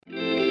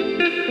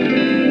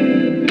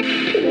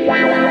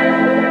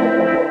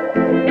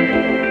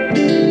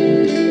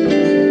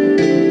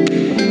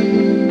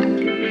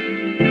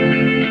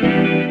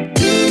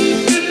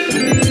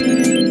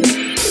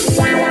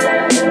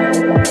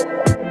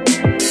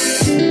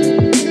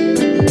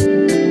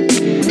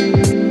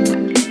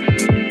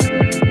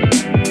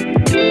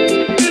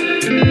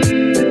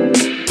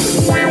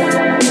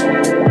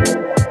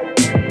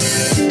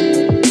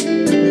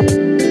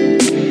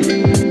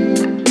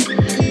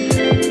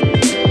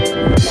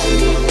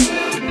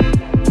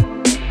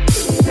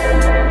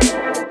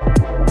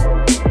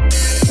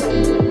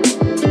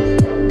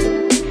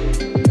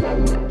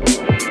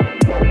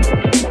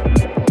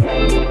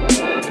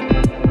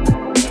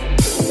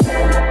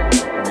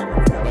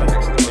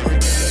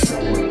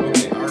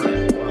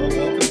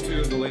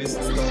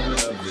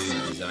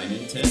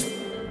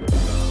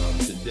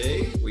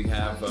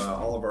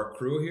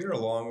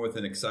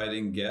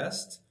Exciting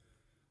guest,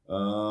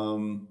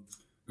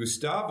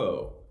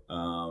 Gustavo,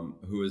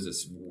 who is a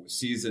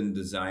seasoned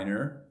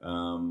designer,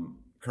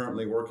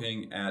 currently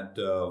working at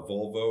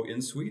Volvo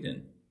in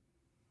Sweden.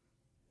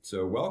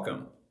 So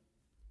welcome.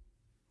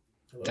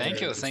 Hello.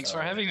 Thank you. Thanks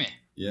for having me.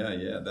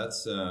 Yeah.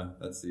 That's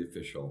the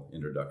official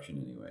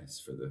introduction, anyways,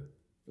 for the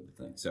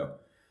thing. So,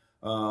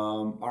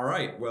 all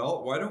right.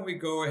 Well, why don't we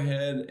go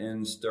ahead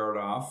and start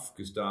off,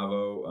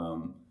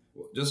 Gustavo?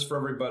 Just for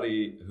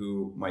everybody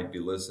who might be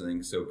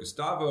listening, so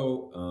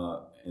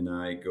Gustavo and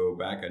I go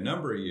back a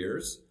number of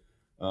years.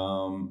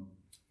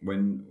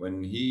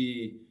 When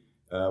he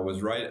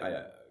was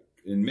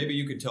and maybe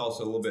you could tell us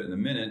a little bit in a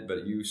minute,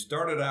 but you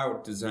started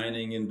out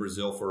designing in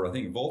Brazil for, I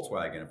think,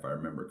 Volkswagen, if I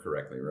remember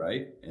correctly,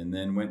 right? And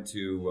then went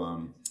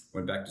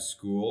back to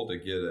school to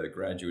get a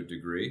graduate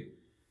degree.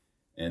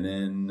 And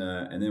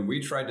then we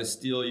tried to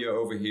steal you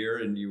over here,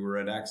 and you were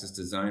at Access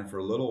Design for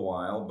a little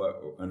while, but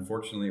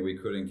unfortunately we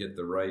couldn't get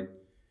the right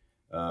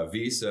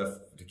visa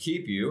to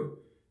keep you,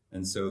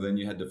 and so then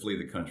you had to flee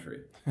the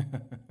country.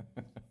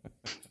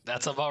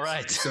 That's about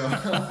right.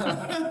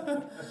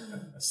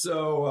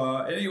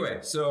 Anyway,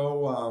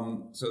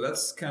 so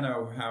that's kind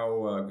of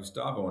how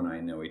Gustavo and I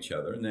know each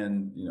other, and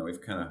then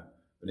we've kind of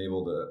been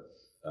able to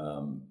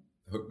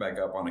hook back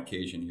up on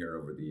occasion here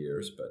over the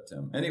years. But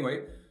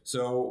anyway,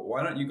 so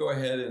why don't you go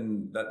ahead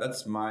and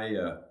that's my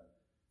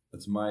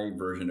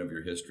version of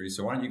your history.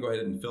 So why don't you go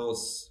ahead and fill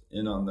us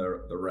in on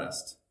the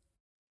rest?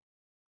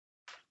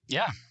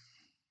 Yeah,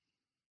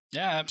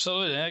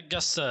 absolutely. I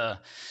guess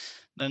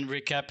then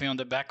recapping on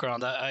the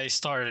background, I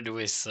started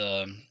with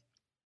a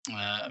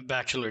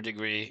bachelor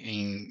degree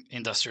in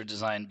industrial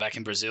design back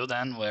in Brazil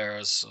then, where I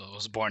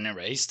was born and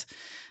raised.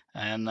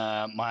 And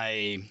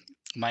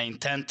my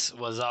intent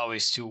was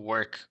always to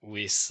work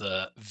with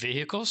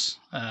vehicles.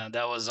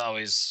 That was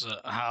always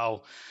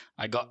how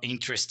I got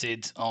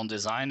interested on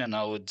design, and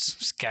I would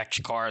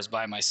sketch cars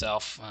by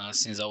myself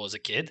since I was a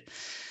kid.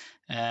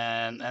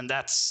 And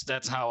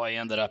that's how I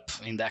ended up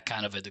in that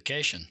kind of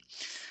education.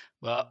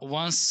 But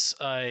once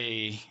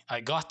I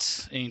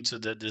got into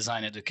the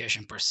design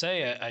education per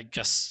se, I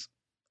just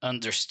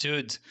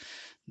understood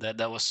that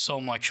there was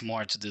so much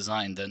more to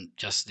design than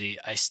just the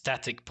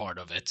aesthetic part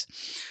of it,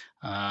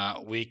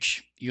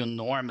 which you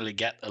normally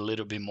get a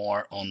little bit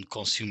more on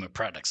consumer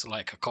products,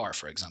 like a car,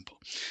 for example.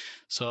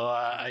 So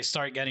I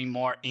started getting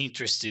more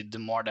interested. The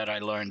more that I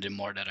learned, the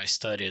more that I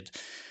studied,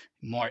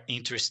 more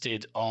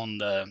interested on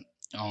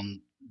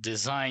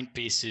design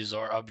pieces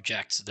or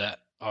objects that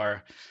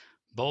are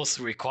both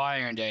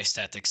requiring the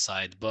aesthetic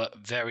side, but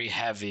very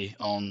heavy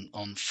on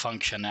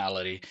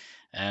functionality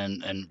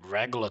and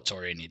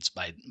regulatory needs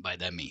by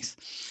that means.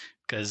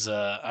 Because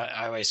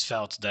I always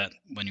felt that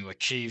when you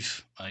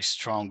achieve a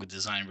strong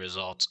design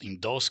result in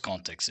those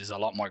contexts, is a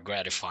lot more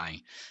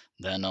gratifying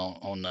than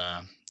on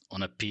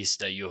a piece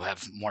that you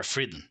have more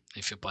freedom,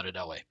 if you put it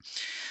that way.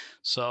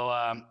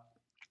 So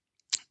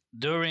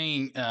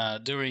during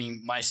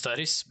my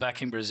studies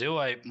back in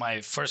Brazil,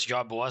 my first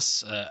job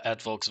was at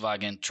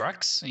Volkswagen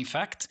Trucks. In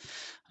fact,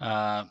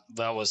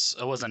 that was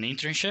an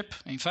internship.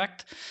 In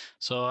fact,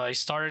 so I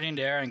started in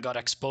there and got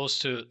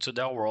exposed to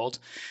that world.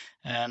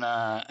 And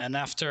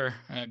after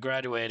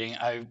graduating,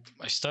 I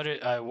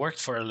worked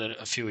for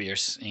a few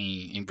years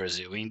in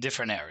Brazil in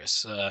different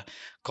areas,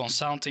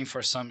 consulting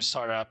for some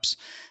startups,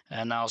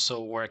 and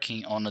also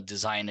working on a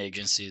design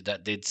agency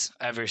that did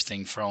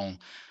everything from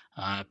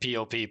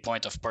POP,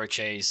 point of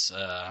purchase,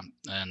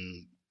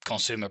 and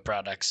consumer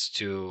products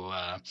to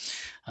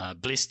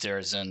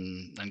blisters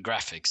and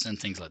graphics and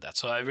things like that.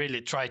 So I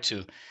really tried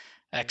to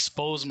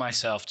expose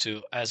myself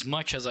to as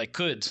much as I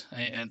could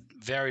and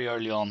very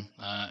early on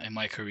in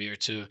my career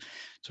to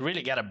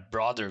really get a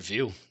broader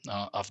view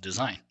of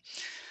design.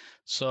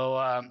 So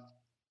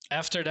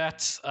after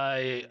that,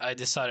 I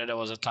decided it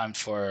was a time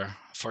for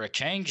a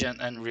change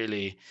and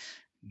really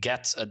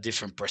get a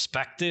different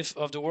perspective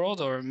of the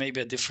world, or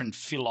maybe a different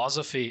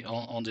philosophy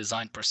on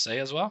design per se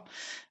as well.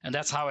 And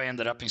that's how I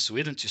ended up in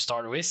Sweden to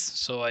start with.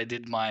 So I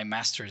did my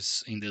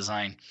master's in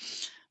design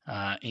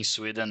in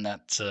Sweden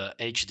at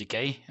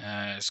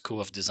HDK,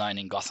 School of Design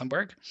in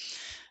Gothenburg.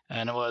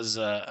 and it was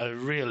a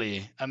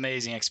really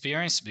amazing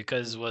experience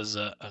because it was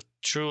a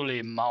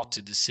truly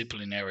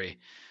multidisciplinary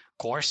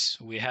course.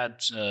 We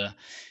had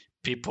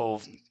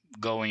people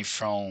going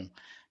from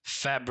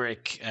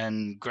fabric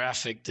and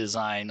graphic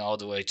design all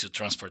the way to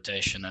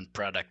transportation and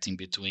product in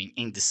between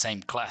in the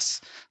same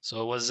class.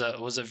 So it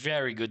was a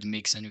very good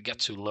mix, and you get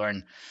to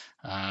learn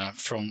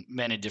from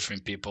many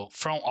different people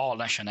from all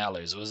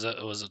nationalities.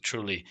 It was a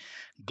truly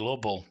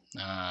global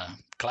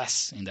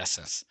class in that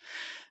sense.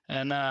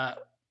 And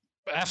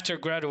after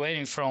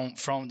graduating from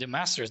the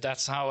masters,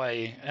 that's how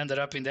I ended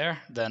up in there.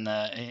 Then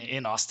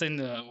in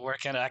Austin,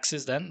 working at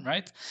Axis. Then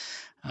right.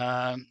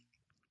 Um,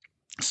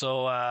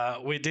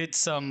 so we did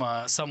some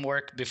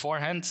work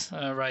beforehand,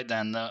 right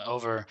then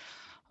over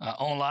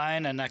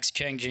online and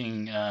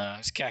exchanging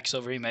sketches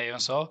over email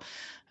and so.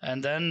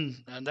 And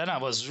then I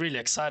was really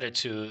excited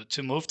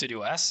to move to the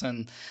US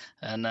and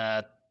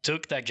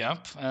took that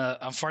jump.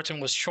 Unfortunately,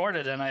 it was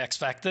shorter than I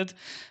expected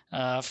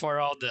for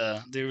all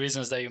the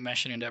reasons that you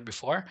mentioned in there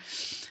before.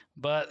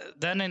 But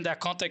then in that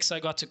context, I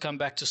got to come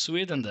back to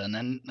Sweden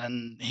then,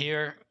 and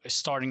here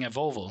starting at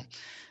Volvo,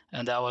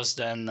 and that was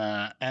then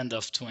end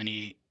of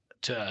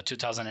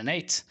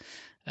 2008,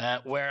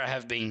 where I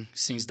have been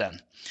since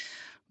then.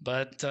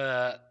 But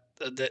the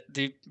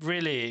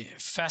really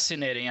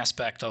fascinating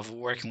aspect of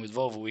working with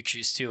Volvo, which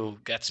still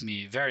gets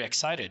me very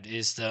excited,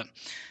 is that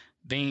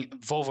being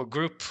Volvo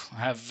Group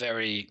have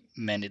very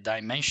many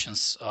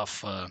dimensions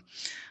of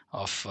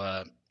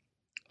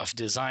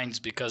designs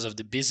because of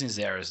the business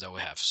areas that we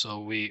have. So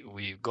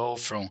we go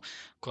from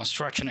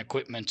construction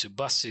equipment to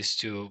buses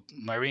to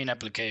marine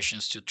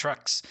applications to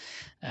trucks,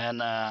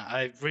 and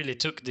I really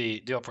took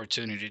the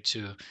opportunity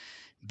to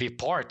be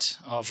part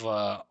of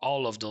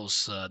all of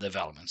those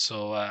developments.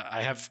 So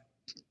I have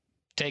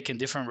taken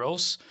different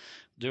roles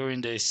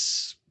during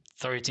these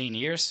 13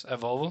 years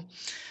at Volvo,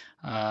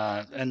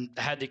 and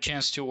had the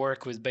chance to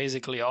work with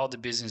basically all the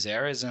business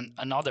areas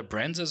and other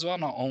brands as well,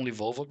 not only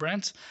Volvo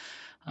brands.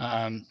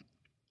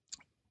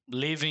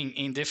 Living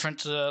in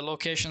different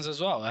locations as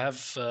well. I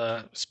have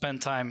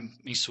spent time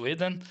in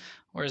Sweden,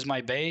 where is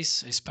my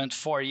base. I spent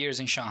 4 years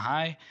in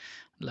Shanghai,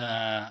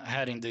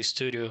 heading the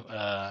studio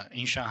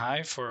in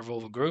Shanghai for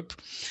Volvo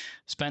Group.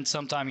 Spent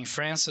some time in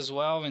France as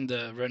well, in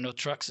the Renault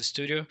Trucks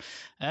studio,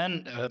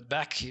 and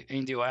back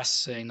in the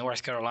US, in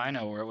North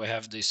Carolina, where we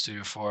have the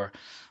studio for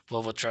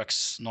Volvo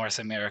Trucks North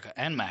America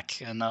and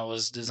Mack. And I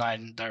was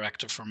design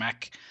director for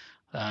Mack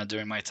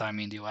during my time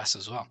in the US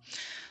as well.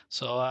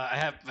 So I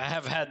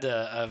have had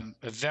a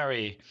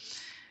very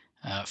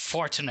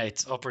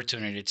fortunate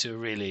opportunity to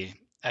really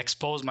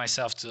expose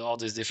myself to all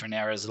these different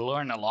areas,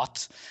 learn a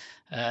lot,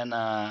 and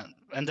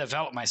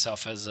develop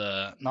myself as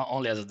not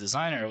only as a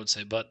designer, I would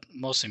say, but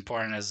most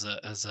important as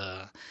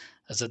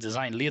a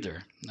design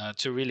leader,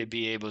 to really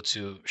be able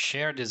to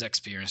share this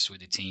experience with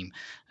the team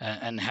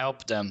and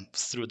help them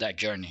through that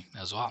journey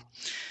as well.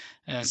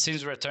 And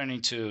since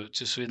returning to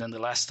Sweden the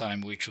last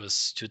time, which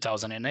was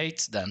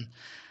 2008, then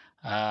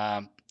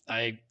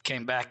I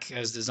came back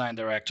as design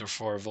director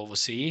for Volvo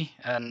CE,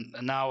 and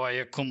now I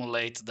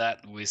accumulate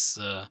that with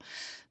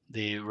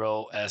the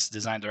role as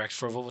design director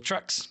for Volvo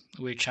Trucks,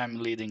 which I'm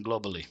leading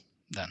globally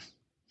then.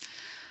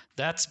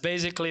 That's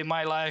basically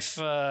my life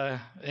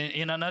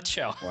in a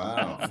nutshell.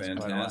 Wow,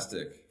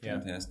 fantastic.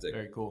 Fantastic.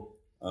 Very cool.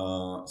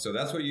 So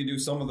that's what you do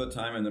some of the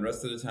time, and the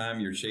rest of the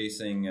time you're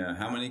chasing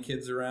how many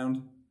kids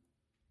around?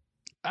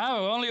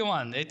 Oh, only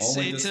one. It's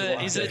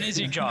an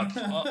easy job.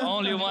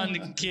 Only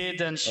one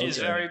kid, and she's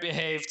very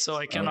behaved, so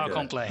I cannot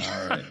complain.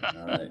 All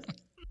right.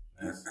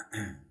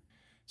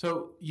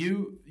 So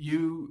you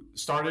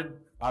started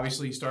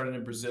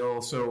in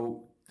Brazil.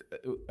 So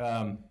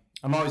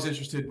I'm always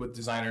interested with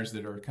designers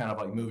that are kind of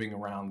like moving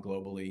around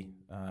globally,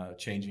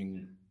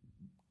 changing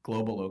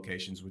global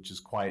locations, which is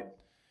quite,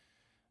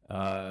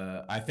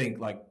 I think,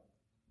 like,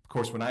 of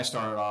course, when I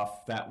started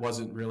off, that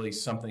wasn't really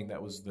something that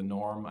was the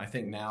norm. I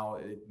think now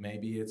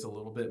maybe it's a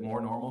little bit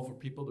more normal for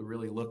people to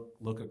really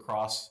look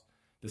across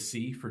the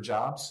sea for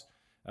jobs.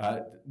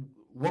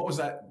 What was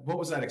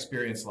that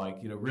experience like?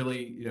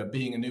 Really,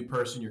 being a new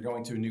person, you're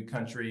going to a new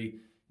country,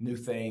 new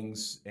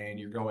things, and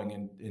you're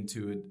going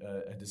into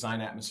a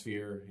design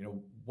atmosphere.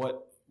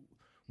 What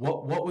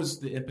was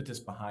the impetus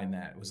behind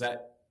that? Was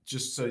that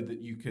just so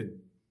that you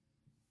could,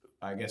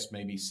 I guess,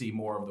 maybe see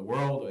more of the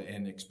world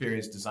and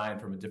experience design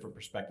from a different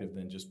perspective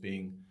than just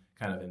being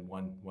kind of in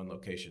one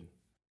location?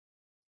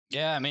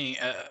 Yeah, I mean,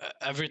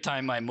 every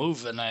time I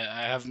move, and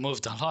I have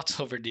moved a lot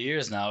over the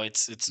years now,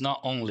 it's not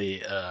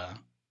only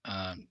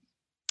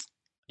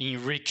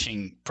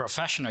enriching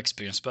professional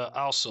experience, but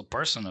also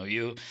personal.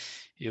 You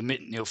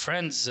meet new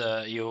friends,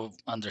 you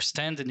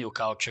understand the new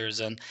cultures,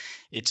 and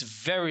it's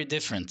very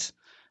different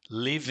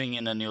living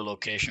in a new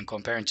location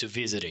compared to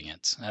visiting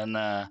it. And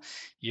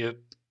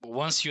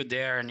once you're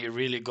there and you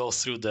really go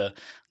through the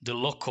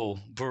local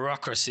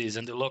bureaucracies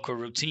and the local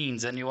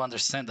routines, and you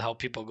understand how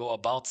people go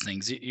about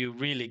things, you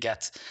really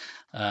get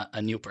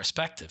a new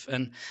perspective.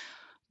 And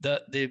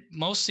the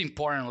most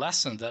important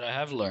lesson that I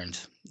have learned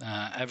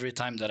every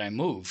time that I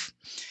move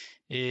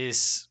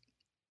is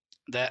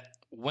that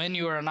when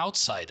you're an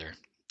outsider,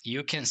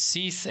 you can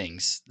see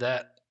things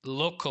that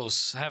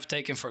locals have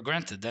taken for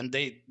granted, and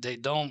they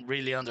don't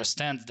really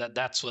understand that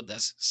that's what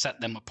has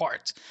set them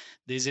apart.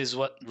 This is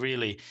what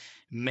really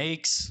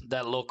makes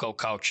that local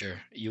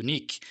culture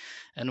unique.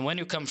 And when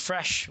you come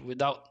fresh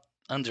without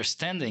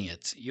understanding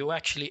it, you're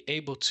actually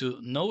able to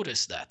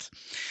notice that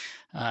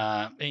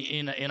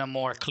in a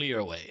more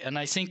clear way. And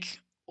I think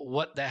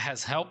what that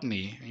has helped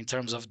me in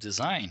terms of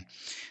design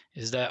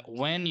is that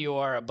when you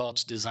are about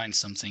to design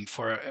something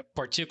for a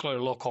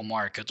particular local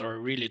market, or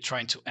really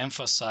trying to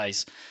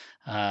emphasize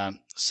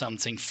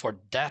something for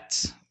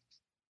that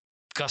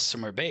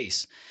customer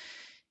base,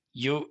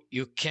 you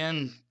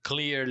can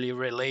clearly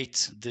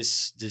relate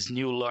this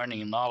new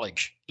learning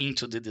knowledge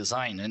into the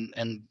design,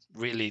 and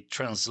really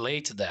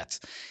translate that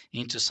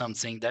into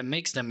something that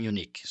makes them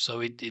unique. So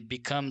it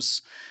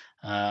becomes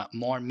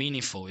more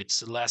meaningful.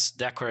 It's less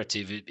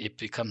decorative. It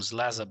becomes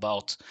less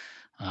about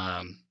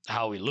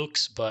how it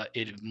looks, but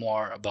it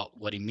more about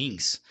what it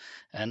means.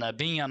 And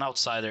being an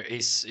outsider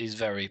is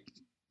very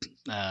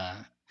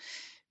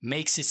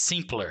makes it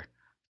simpler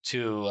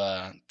to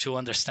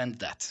understand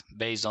that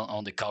based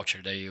on the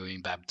culture that you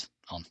embedded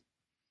on.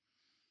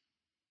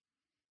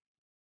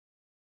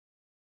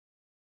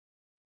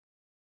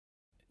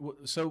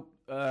 So,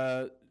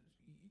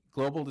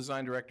 global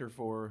design director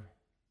for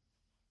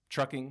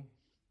trucking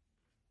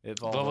at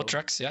Volvo. Volvo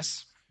Trucks,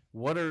 yes.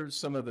 What are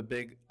some of the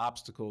big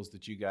obstacles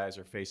that you guys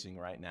are facing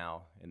right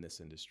now in this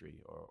industry,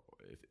 or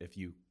if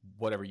you,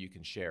 whatever you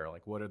can share,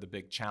 like what are the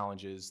big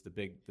challenges, the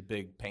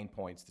big pain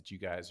points that you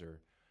guys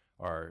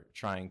are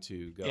trying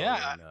to go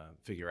and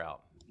figure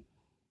out?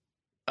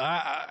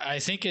 I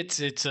think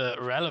it's a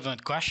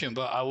relevant question,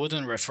 but I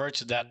wouldn't refer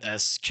to that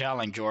as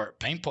challenge or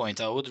pain point.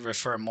 I would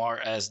refer more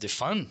as the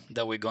fun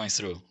that we're going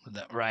through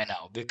right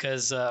now,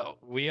 because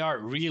we are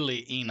really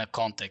in a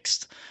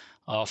context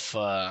of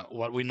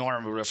what we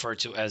normally refer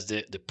to as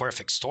the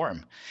perfect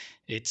storm.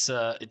 It's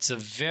a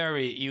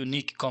very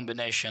unique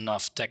combination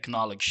of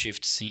technology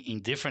shifts in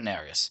different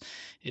areas.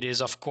 It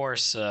is, of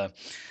course,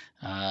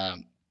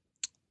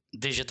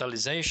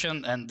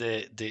 digitalization and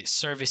the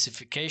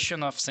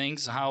servicification of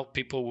things, how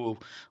people will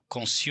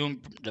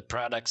consume the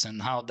products, and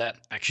how that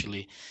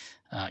actually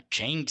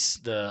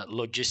changes the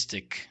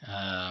logistic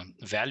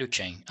value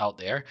chain out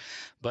there.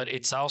 But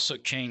it's also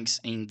changed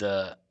in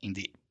the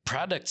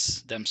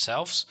products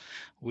themselves,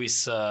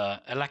 with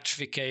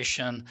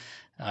electrification,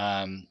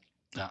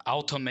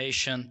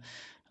 automation,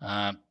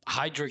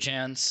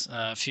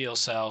 hydrogens, fuel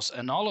cells,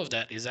 and all of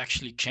that is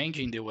actually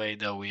changing the way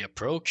that we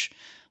approach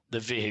the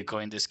vehicle,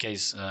 in this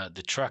case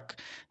the truck,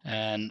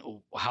 and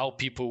how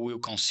people will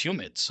consume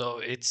it. So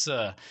it's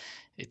a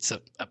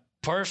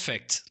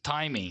perfect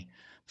timing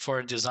for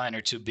a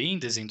designer to be in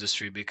this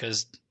industry,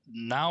 because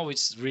now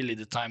it's really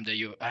the time that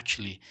you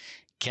actually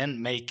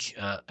can make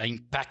an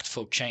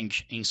impactful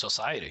change in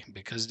society,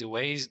 because the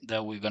ways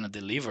that we're going to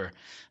deliver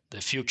the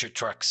future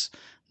trucks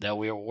that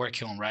we are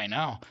working on right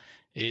now,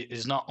 it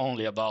is not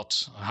only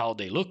about how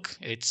they look,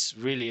 it's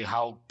really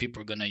how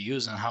people are going to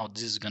use, and how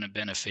this is going to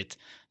benefit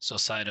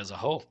society as a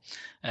whole.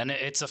 And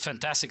it's a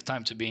fantastic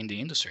time to be in the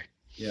industry.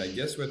 Yeah, I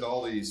guess with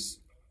all these,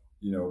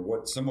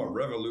 what somewhat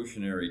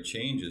revolutionary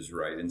changes,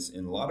 right?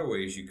 In a lot of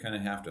ways, you kind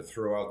of have to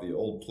throw out the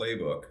old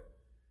playbook,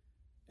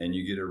 and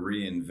you get to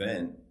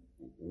reinvent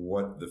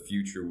what the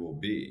future will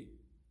be.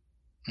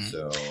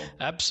 So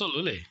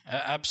absolutely,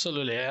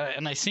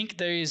 and I think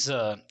there is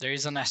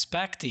an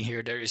aspect in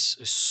here that is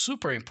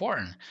super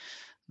important,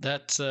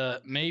 that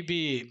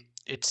maybe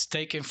it's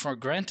taken for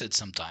granted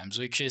sometimes,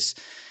 which is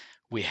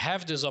we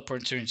have this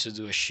opportunity to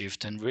do a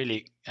shift and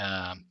really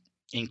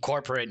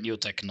incorporate new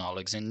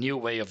technologies and new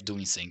way of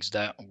doing things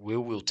that we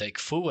will take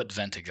full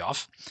advantage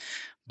of.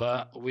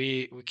 But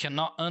we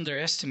cannot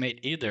underestimate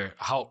either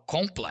how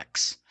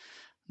complex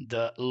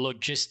the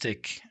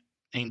logistic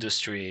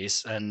industry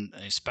is, and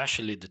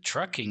especially the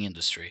trucking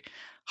industry,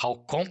 how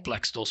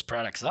complex those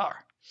products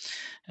are.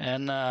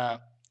 And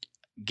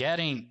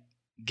getting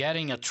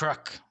a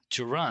truck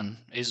to run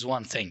is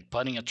one thing.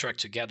 Putting a truck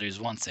together is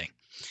one thing.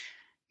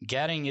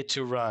 Getting it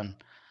to run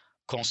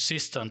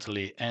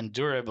consistently and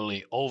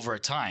durably over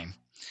time,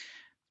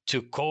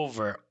 to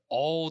cover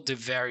all the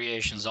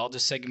variations, all the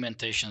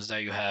segmentations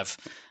that you have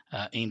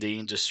in the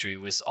industry,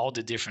 with all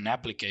the different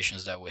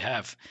applications that we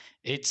have,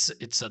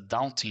 it's a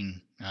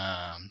daunting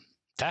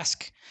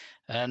task.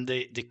 And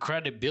the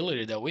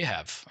credibility that we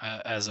have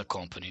as a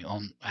company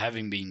on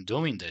having been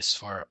doing this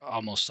for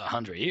almost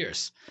 100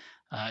 years,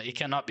 it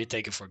cannot be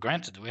taken for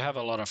granted. We have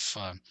a lot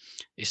of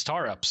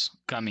startups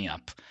coming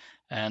up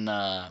and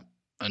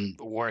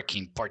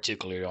working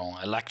particularly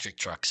on electric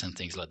trucks and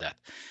things like that.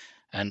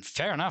 And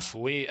fair enough,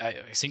 I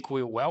think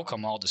we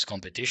welcome all this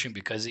competition,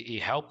 because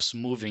it helps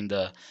moving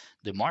the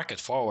market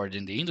forward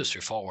and the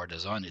industry forward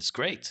as well, and it's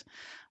great.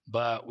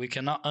 But we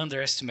cannot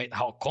underestimate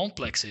how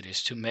complex it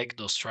is to make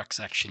those trucks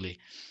actually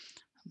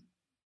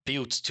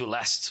built to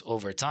last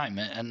over time.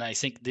 And I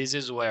think this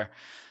is where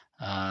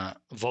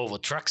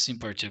Volvo Trucks in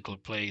particular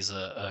plays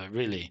a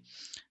really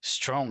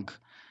strong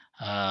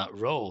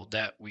role,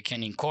 that we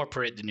can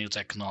incorporate the new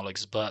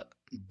technologies, but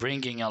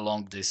bringing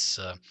along this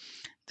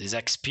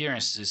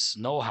experience, this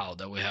know-how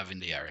that we have in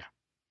the area.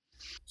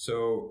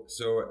 So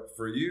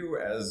for you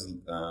as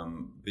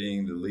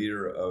being the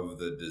leader of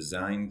the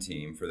design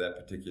team for that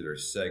particular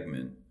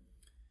segment,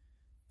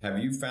 have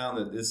you found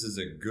that this is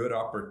a good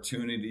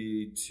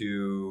opportunity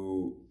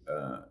to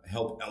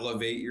help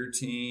elevate your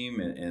team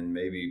and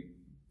maybe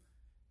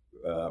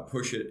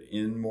push it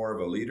in more of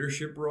a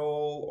leadership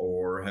role?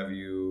 Or have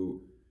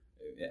you,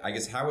 I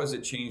guess, how has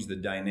it changed the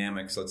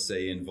dynamics, let's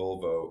say, in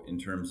Volvo in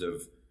terms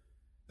of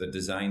the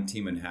design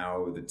team and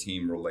how the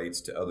team relates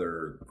to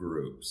other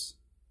groups?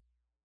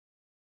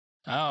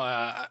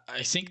 I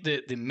think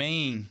the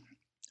main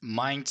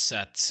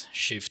mindset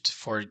shift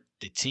for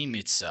the team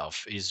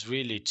itself is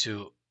really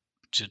to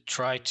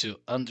try to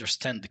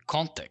understand the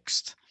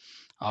context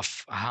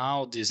of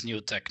how these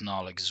new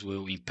technologies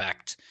will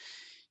impact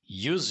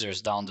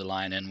users down the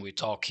line, and we're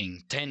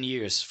talking 10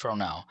 years from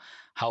now,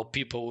 how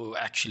people will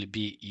actually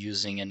be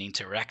using and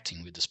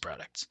interacting with these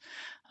products.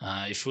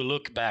 If we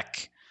look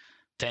back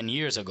 10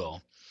 years ago,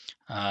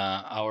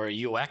 our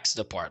UX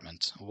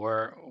department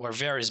were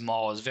very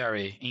small,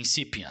 very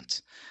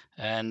incipient.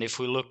 And if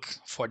we look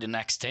for the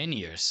next 10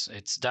 years,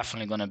 it's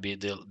definitely going to be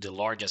the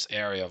largest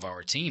area of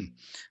our team,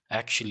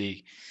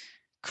 actually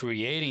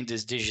creating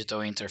these digital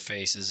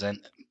interfaces and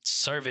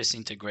service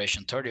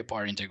integration,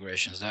 third-party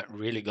integrations that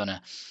really going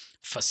to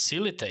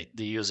facilitate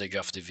the usage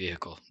of the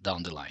vehicle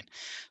down the line.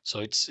 So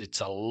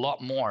it's a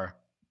lot more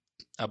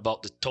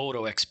about the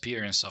total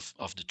experience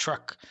of the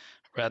truck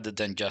rather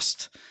than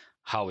just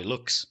how it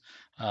looks,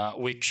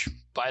 which,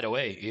 by the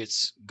way,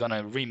 it's going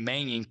to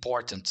remain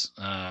important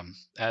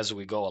as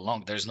we go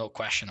along. There's no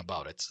question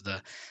about it.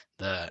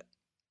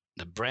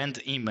 The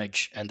brand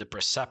image and the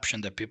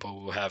perception that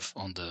people will have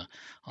on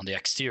the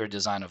exterior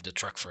design of the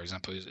truck, for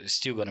example, is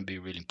still going to be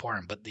really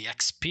important. But the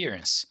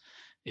experience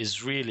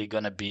is really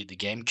going to be the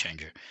game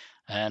changer.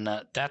 And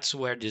that's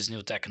where these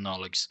new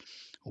technologies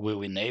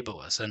will enable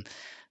us.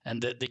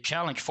 And the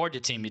challenge for the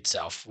team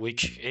itself,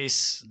 which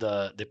is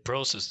the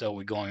process that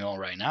we're going on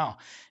right now,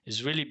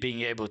 is really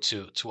being able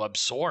to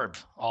absorb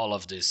all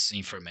of this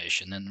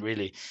information and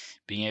really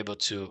being able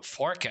to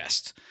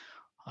forecast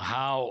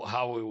how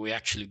are we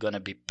actually going to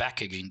be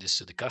packaging this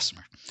to the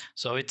customer.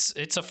 So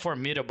it's a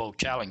formidable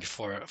challenge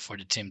for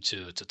the team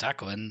to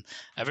tackle, and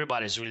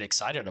everybody's really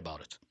excited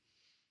about it.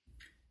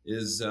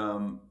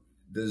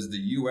 Does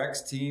the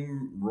UX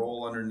team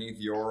roll underneath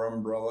your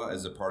umbrella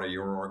as a part of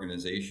your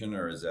organization,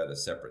 or is that a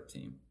separate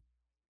team?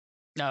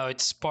 No,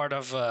 it's part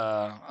of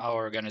our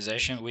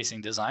organization within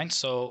design.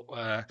 So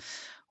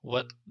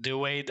the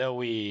way that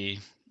we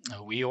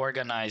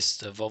organize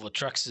the Volvo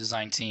Trucks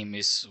design team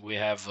is we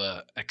have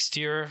an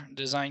exterior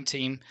design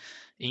team,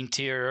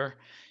 interior,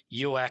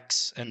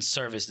 UX, and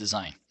service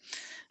design.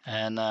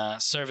 And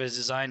service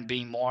design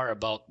being more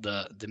about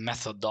the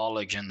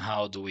methodology and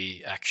how do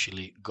we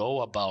actually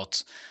go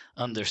about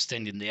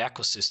understanding the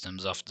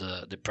ecosystems of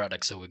the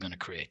products that we're going to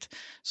create.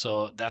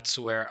 So that's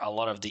where a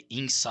lot of the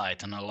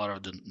insight and a lot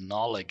of the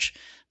knowledge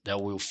that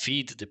will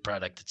feed the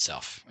product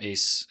itself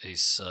is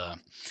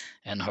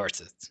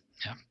inherited.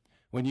 Yeah.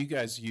 When you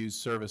guys use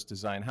service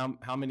design,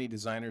 how many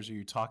designers are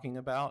you talking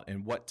about,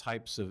 and what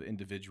types of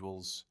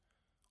individuals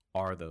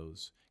are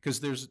those? Because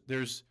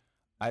there's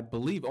I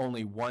believe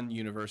only one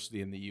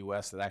university in the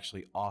U.S. that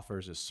actually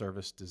offers a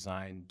service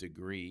design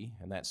degree,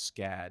 and that's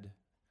SCAD.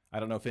 I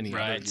don't know if any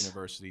other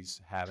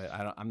universities have it.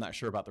 I'm not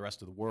sure about the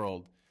rest of the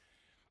world,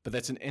 but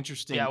that's an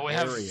interesting area.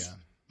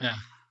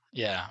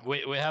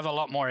 We have a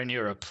lot more in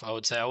Europe, I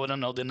would say. I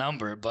wouldn't know the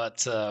number,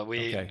 but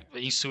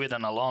in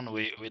Sweden alone,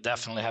 we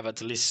definitely have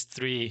at least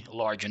 3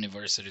 large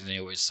universities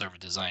with service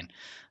design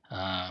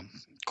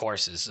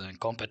courses and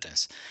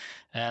competence.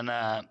 And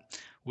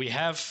we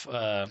have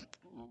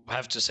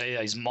to say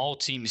a small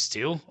team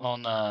still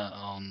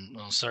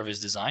on service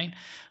design,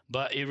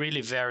 but it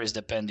really varies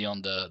depending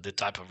on the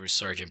type of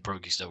research and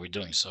projects that we're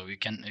doing. So you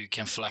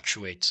can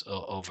fluctuate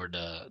over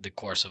the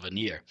course of a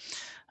year.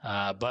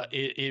 But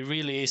it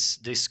really is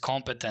this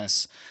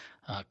competence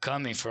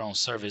coming from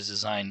service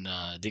design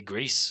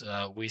degrees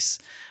with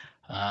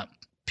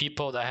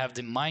people that have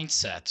the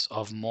mindset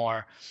of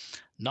more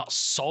not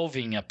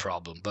solving a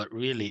problem, but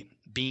really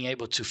being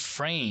able to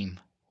frame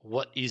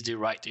what is the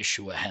right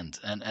issue at hand.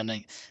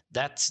 And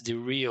that's the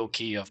real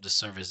key of the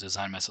service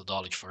design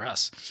methodology for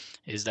us,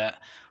 is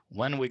that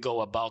when we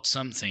go about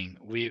something,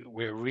 we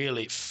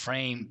really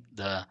frame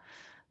the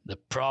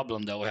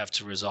problem that we have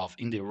to resolve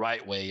in the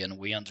right way, and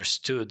we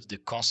understood the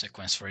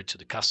consequence for it to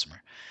the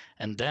customer.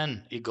 And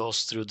then it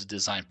goes through the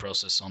design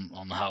process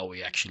on how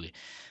we actually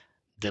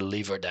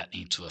deliver that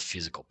into a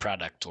physical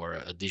product or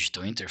a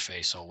digital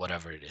interface or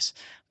whatever it is.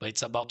 But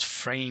it's about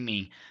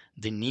framing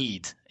the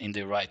need in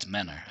the right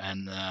manner,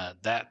 and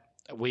that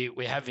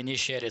we have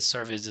initiated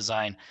service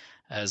design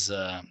as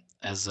a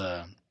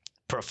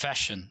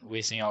profession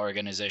within our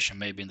organization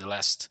maybe in the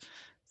last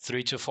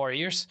 3 to 4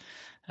 years,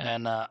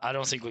 and I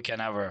don't think we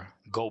can ever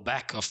go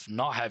back of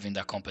not having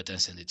that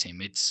competence in the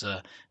team. It's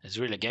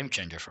really a game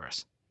changer for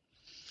us.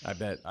 I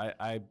bet.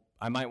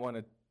 I might want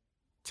to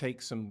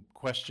take some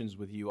questions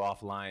with you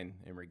offline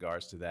in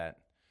regards to that.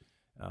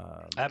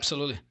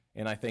 Absolutely.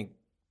 And I think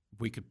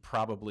we could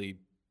probably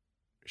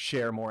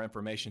share more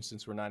information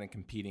since we're not in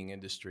competing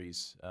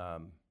industries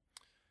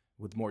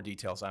with more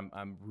details.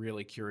 I'm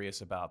really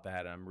curious about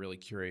that. I'm really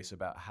curious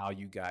about how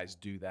you guys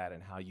do that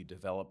and how you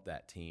develop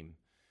that team,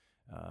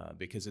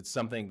 because it's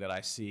something that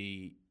I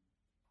see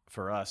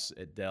for us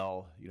at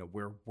Dell.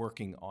 We're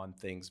working on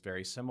things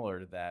very similar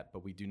to that,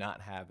 but we do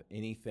not have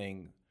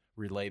anything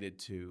related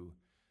to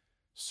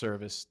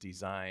service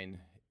design.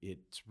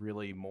 It's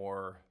really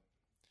more,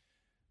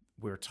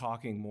 we're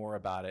talking more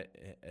about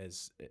it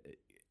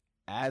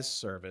as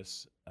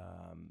service,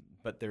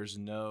 but there's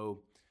no,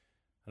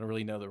 I don't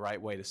really know the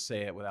right way to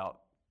say it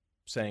without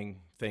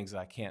saying things that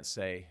I can't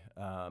say.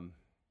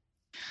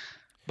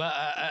 But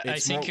I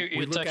think more, you're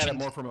we look touching... at it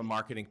more from a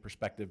marketing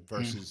perspective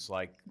versus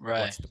right.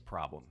 What's the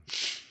problem?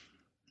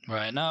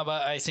 Right. No,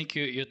 but I think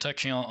you're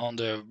touching on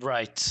the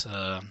right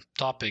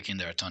topic in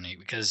there, Tony,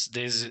 because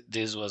this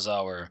was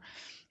our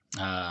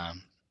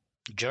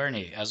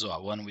journey as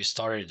well when we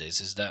started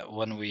this. Is that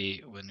when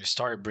we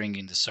started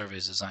bringing the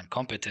service design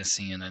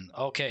competency in, and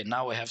okay,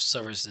 now we have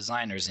service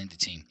designers in the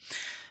team,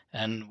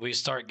 and we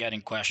start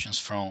getting questions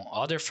from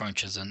other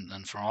functions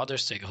and from other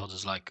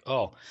stakeholders like,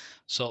 oh,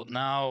 so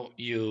now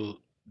you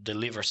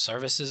deliver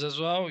services as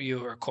well,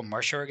 you're a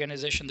commercial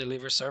organization,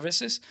 deliver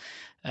services.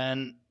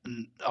 And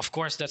of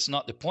course that's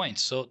not the point.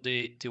 So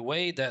the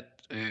way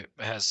that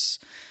has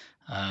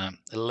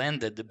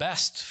landed the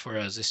best for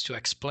us is to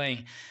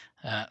explain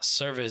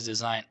service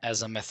design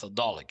as a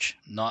methodology,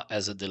 not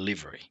as a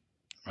delivery,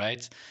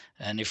 right?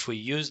 And if we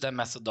use that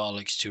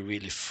methodology to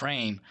really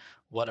frame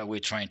what are we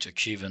trying to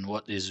achieve and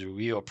what is the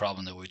real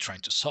problem that we're trying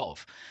to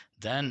solve,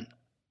 then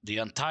the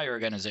entire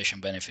organization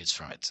benefits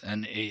from it.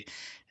 And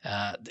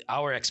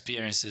our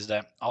experience is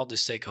that all the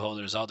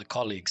stakeholders, all the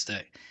colleagues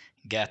that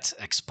get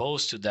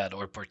exposed to that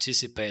or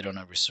participate on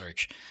a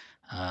research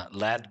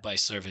led by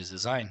service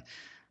design,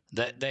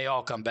 that they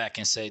all come back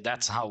and say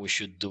that's how we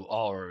should do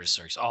all our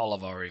research. All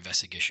of our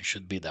investigation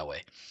should be that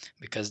way,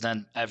 because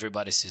then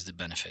everybody sees the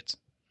benefit.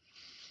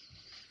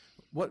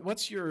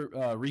 What's your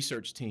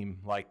research team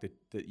like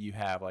that you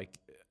have? Like,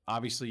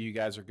 obviously you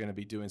guys are going to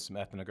be doing some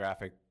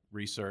ethnographic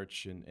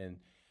research, and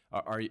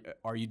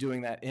are you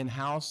doing that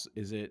in-house?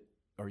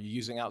 Are you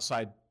using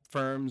outside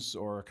firms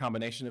or a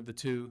combination of the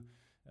two?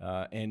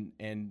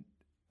 And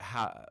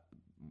how,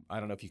 I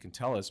don't know if you can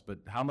tell us, but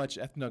how much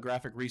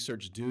ethnographic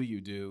research do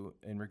you do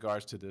in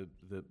regards to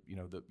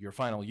your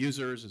final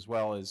users, as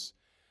well as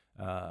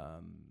I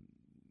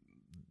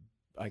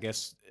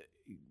guess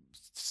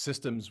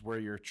systems where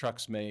your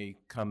trucks may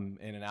come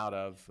in and out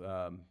of,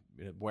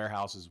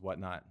 warehouses,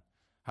 whatnot?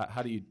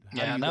 How do you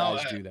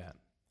guys do that?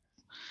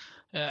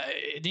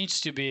 It needs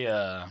to be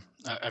a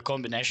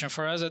combination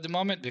for us at the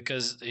moment,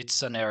 because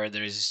it's an area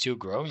that is still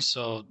growing.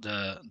 So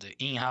the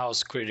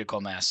in-house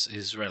critical mass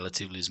is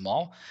relatively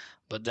small,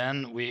 but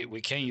then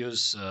we can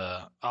use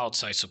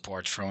outside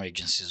support from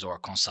agencies or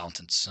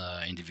consultants,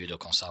 individual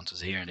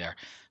consultants here and there,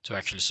 to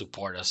actually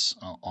support us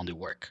on the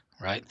work,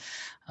 right?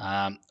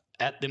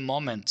 At the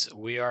moment,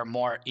 we are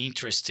more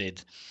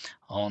interested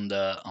on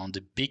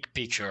the big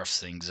picture of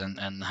things,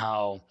 and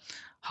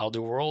how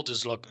the world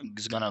is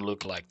going to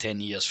look like 10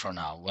 years from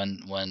now,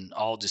 when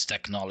all these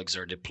technologies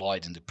are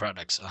deployed in the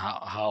products.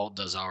 How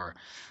does our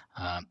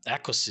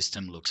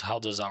ecosystem look? How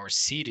does our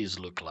cities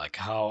look like?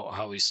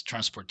 How is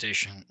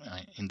transportation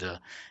in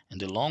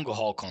the long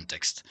haul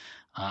context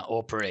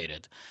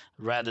operated,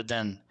 rather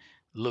than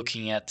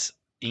looking at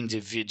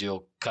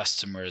individual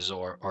customers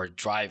or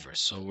drivers?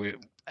 So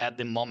at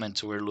the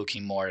moment we're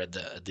looking more at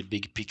the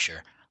big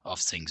picture of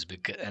things,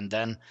 and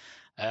then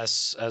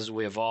as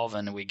we evolve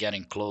and we're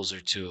getting closer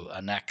to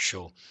an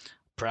actual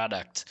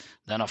product,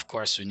 then of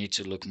course we need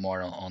to look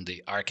more on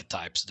the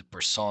archetypes, the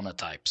persona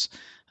types,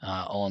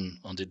 on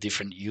the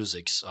different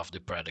usages of the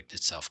product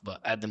itself.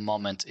 But at the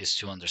moment is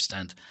to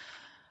understand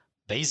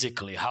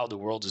basically how the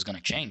world is going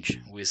to change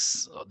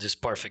with this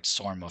perfect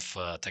storm of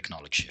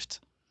technology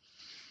shift.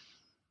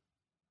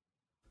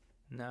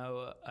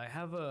 Now I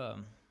have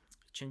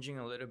changing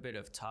a little bit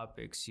of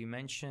topics. You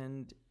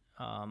mentioned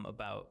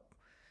about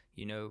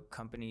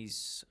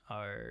companies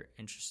are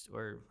interested,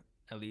 or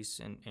at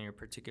least in your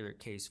particular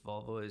case,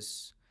 Volvo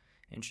is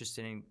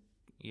interested in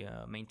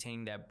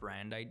maintaining that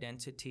brand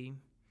identity.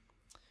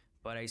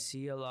 But I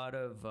see a lot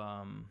of,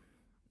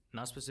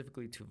 not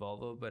specifically to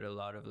Volvo, but a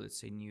lot of, let's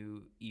say,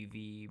 new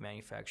EV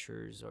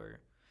manufacturers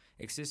or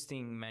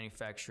existing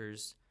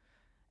manufacturers.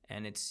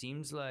 And it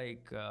seems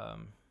like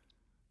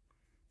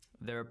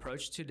their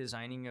approach to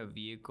designing a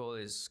vehicle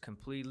is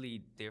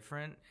completely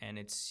different, and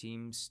it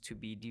seems to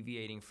be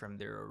deviating from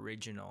their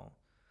original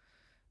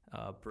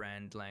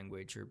brand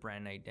language or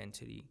brand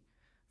identity.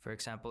 For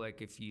example,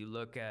 like if you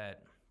look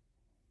at,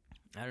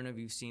 I don't know if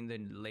you've seen the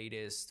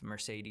latest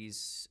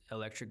Mercedes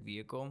electric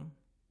vehicle.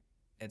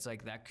 It's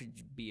like that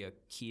could be a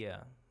Kia.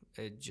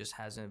 It just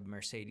has a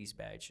Mercedes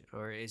badge,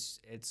 or it's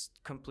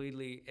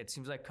completely. It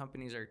seems like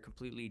companies are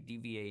completely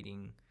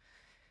deviating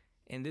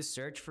in this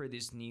search for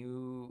this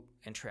new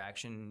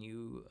interaction,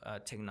 new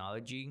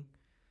technology,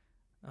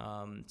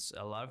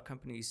 a lot of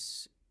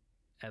companies,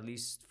 at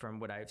least from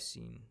what I've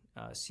seen,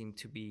 seem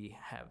to be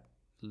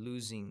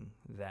losing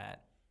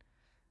that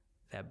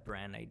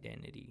brand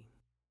identity.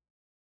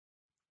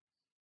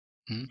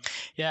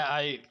 Yeah,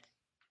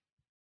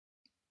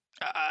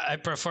 I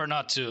prefer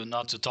not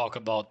to talk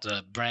about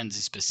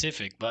brands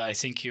specific, but I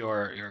think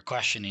your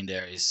questioning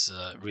there is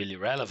really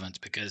relevant,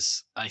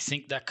 because I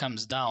think that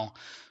comes down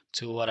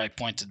to what I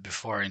pointed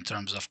before in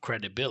terms of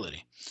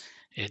credibility.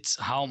 It's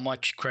how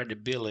much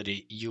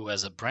credibility you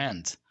as a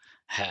brand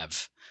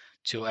have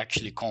to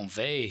actually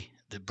convey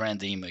the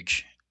brand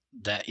image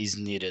that is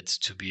needed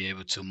to be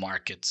able to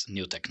market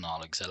new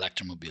technologies,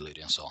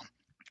 electromobility, and so on.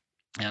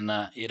 And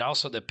it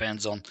also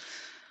depends on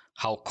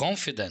how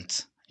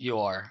confident you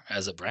are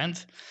as a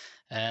brand,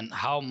 and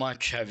how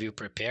much have you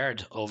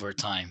prepared over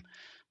time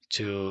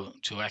to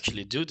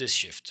actually do this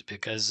shift.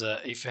 Because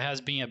if it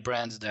has been a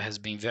brand that has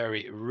been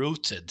very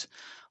rooted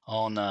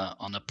on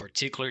a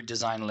particular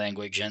design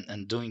language,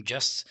 and doing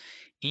just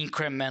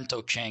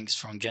incremental changes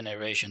from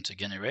generation to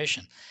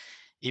generation,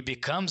 it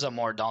becomes a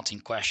more daunting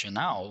question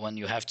now when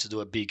you have to do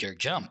a bigger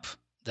jump,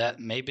 that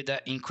maybe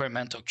that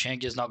incremental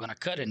change is not going to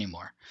cut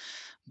anymore.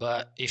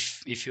 But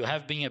if you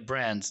have been a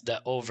brand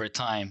that over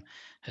time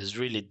has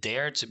really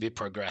dared to be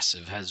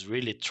progressive, has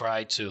really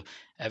tried to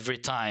every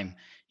time,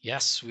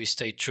 yes, we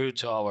stay true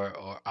to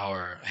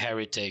our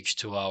heritage,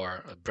 to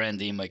our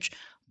brand image,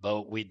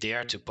 but we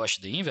dare to push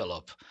the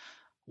envelope.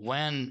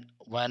 When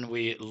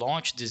we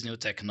launch these new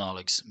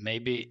technologies,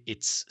 maybe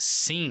it's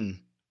seen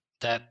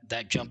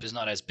that jump is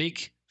not as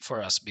big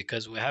for us,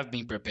 because we have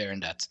been preparing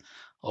that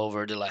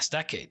over the last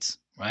decades,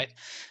 right?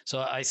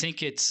 So I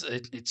think it's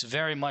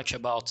very much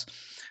about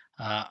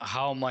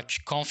how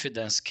much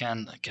confidence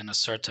can a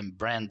certain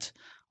brand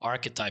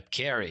archetype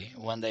carry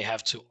when they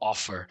have to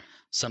offer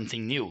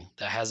something new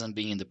that hasn't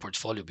been in the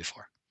portfolio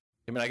before.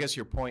 I mean, I guess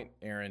your point,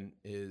 Aaron,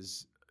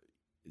 is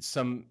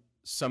some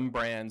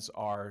brands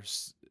are,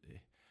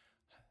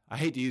 I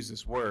hate to use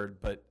this word,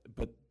 but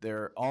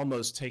they're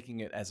almost taking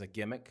it as a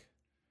gimmick,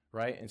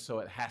 right? And so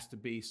it has to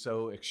be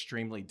so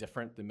extremely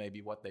different than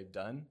maybe what they've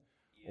done.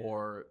 Yeah.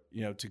 Or,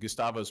 to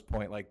Gustavo's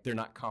point, like they're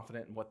not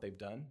confident in what they've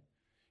done.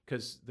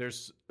 Because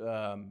there's,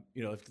 if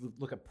you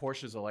look at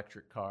Porsche's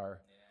electric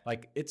car,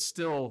 like it's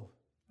still,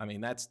 I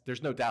mean,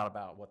 there's no doubt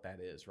about what that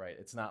is, right?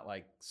 It's not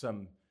like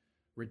some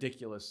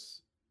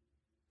ridiculous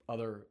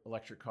other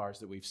electric cars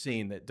that we've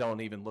seen that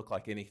don't even look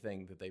like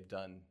anything that they've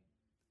done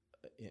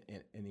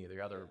in any of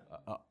their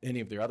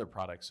other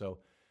products. So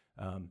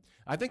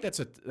I think that's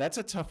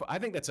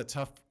a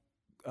tough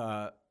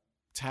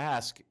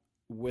task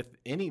with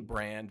any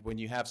brand when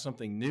you have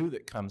something new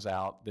that comes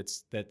out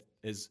that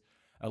is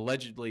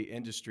allegedly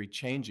industry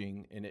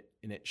changing, and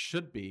it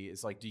should be.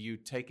 It's like, do you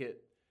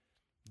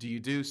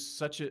do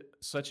such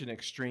an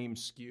extreme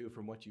skew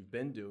from what you've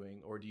been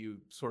doing, or do you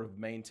sort of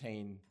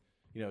maintain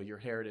your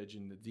heritage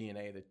and the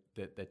DNA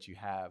that you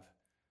have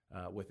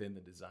within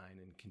the design,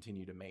 and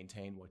continue to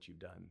maintain what you've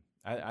done?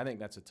 I think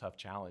that's a tough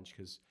challenge,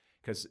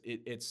 because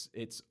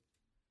it's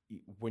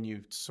when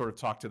you sort of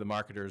talk to the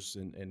marketers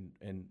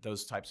and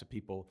those types of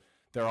people,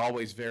 they're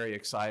always very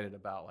excited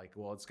about, like,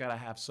 well, it's got to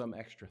have some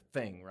extra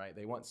thing, right?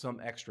 They want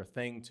some extra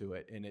thing to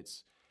it.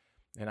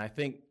 And I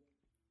think,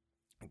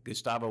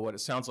 Gustavo, what it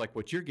sounds like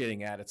what you're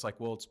getting at, it's like,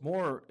 well, it's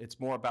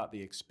more about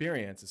the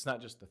experience. It's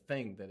not just the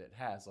thing that it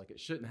has. Like, it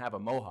shouldn't have a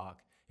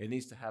mohawk. It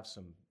needs to have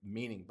some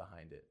meaning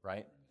behind it,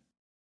 right?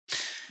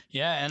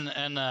 Yeah,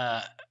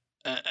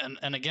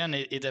 and again,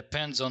 it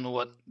depends on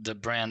what the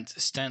brand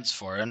stands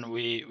for, and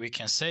we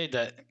can say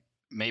that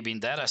maybe in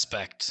that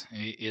aspect,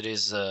 it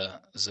is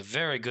a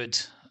very good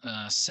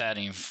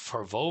setting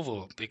for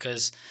Volvo,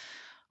 because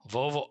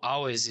Volvo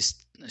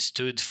always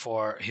stood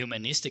for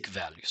humanistic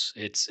values.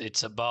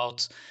 It's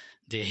about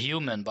the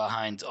human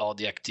behind all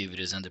the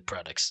activities and the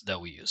products that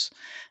we use,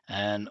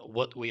 and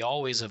what we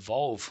always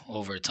evolve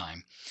over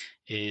time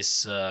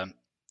is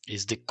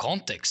the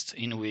context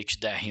in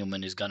which that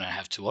human is going to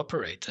have to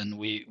operate, and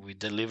we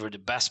deliver the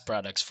best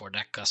products for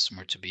that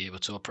customer to be able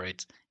to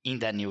operate in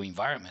that new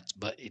environment.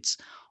 But it's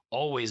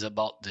always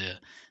about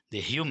the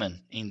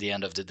human in the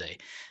end of the day,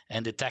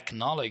 and the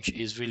technology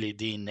is really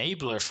the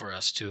enabler for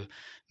us to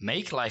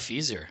make life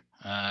easier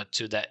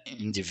to that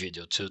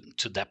individual,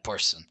 to that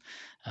person.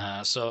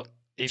 So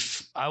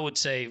if I would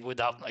say,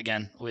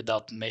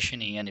 without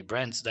mentioning any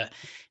brands, that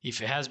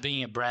if it has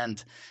been a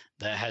brand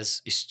that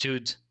has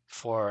stood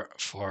for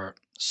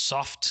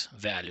soft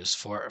values,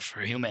 for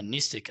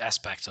humanistic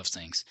aspects of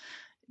things,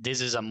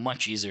 this is a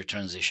much easier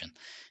transition.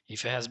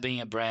 If it has been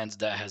a brand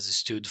that has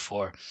stood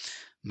for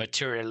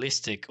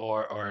materialistic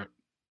or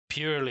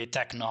purely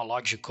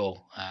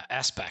technological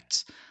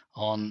aspects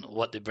on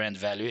what the brand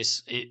value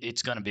is,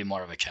 it's going to be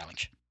more of a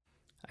challenge.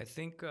 I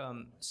think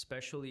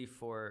especially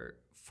for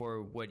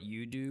what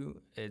you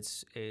do,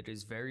 it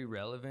is very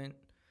relevant,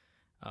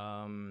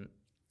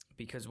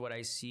 because what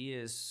I see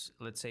is,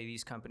 let's say,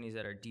 these companies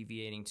that are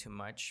deviating too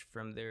much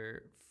from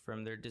their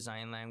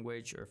design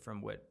language or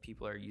from what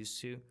people are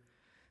used to,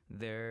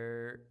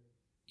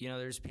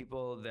 there's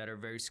people that are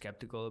very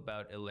skeptical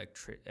about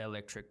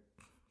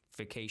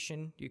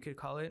electrification, you could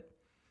call it,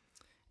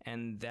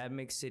 and that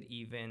makes it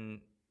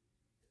even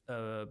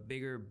a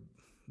bigger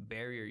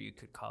barrier, you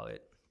could call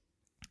it.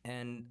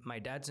 And my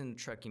dad's in the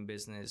trucking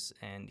business,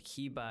 and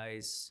he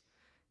buys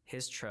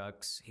his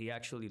trucks. He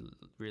actually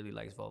really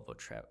likes Volvo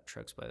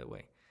trucks, by the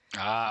way.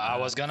 I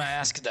was gonna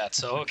ask that,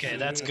 so okay,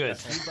 that's good.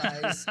 He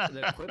buys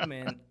the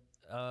equipment.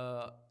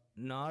 I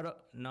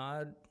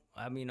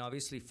mean,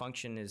 obviously,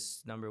 function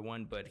is number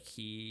one, but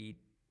he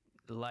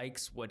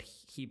likes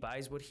he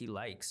buys what he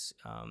likes.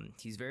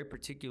 He's very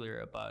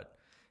particular about,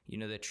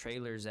 the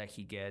trailers that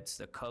he gets,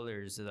 the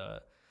colors,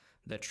 the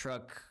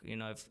truck.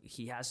 If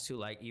he has to,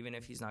 like, even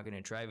if he's not going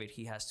to drive it,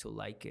 he has to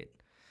like it.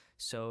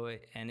 So,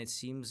 and it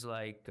seems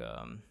like,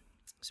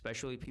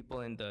 especially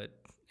people in the,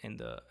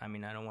 I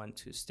mean, I don't want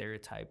to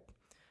stereotype,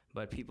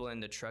 but people in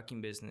the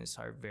trucking business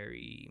are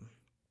very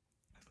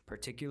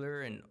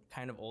particular and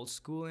kind of old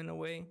school in a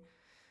way,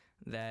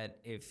 that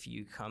if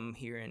you come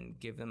here and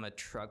give them a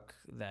truck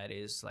that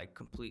is like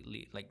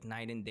completely like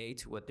night and day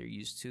to what they're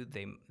used to,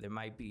 there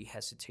might be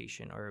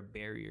hesitation or a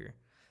barrier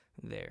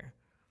there.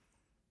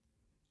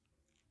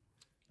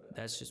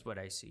 That's just what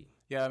I see.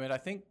 Yeah, I mean, I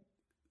think,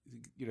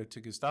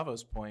 to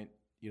Gustavo's point,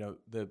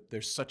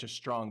 there's such a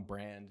strong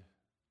brand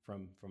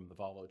from the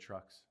Volvo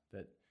trucks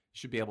that you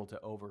should be able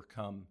to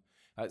overcome.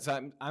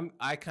 So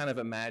I kind of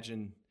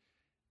imagine,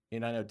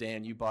 and I know,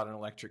 Dan, you bought an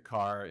electric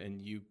car,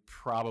 and you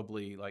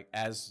probably, like,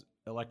 as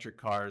electric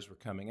cars were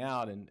coming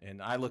out,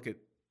 and I look at,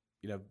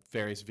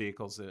 various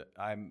vehicles that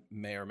I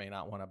may or may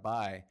not want to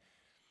buy,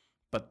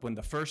 but when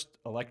the first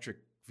electric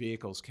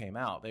vehicles came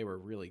out, they were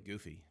really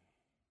goofy.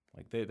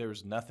 Like, there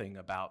was nothing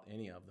about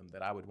any of them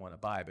that I would want to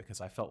buy,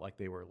 because I felt like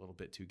they were a little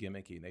bit too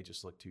gimmicky and they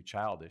just looked too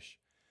childish.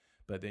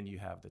 But then you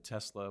have the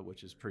Tesla,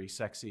 which is pretty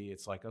sexy.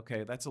 It's like,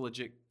 okay, that's a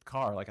legit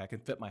car. Like, I can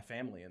fit my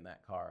family in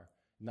that car,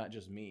 not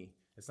just me.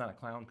 It's not a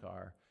clown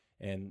car.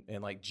 And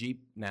like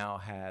Jeep now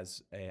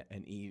has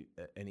an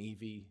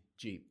EV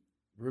Jeep,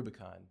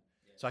 Rubicon.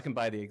 Yes. So I can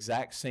buy the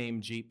exact same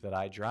Jeep that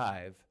I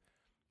drive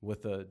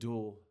with a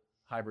dual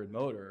hybrid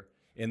motor.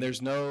 And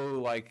there's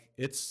no, like,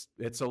 it's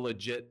a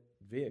legit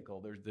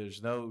vehicle.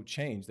 There's no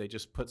change. They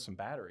just put some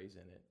batteries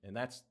in it. And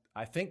that's,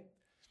 I think,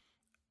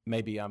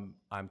 maybe I'm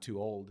too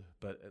old,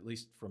 but at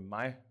least from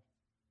my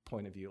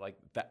point of view, like,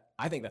 that,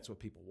 I think that's what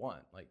people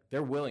want. Like,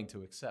 they're willing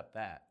to accept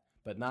that,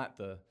 but not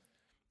the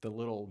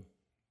little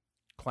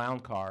clown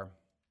car.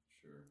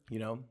 Sure.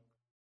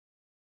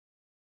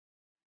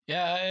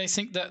 Yeah, I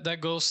think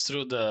that goes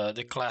through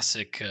the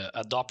classic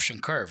adoption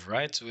curve,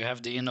 right? We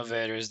have the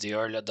innovators, the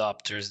early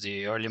adopters,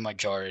 the early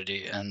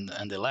majority, and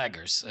the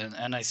laggers.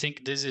 And I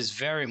think this is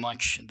very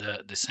much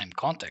the same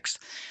context.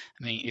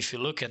 I mean, if you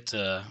look at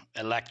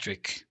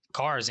electric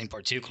cars in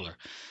particular,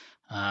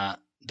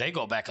 they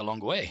go back a long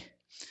way.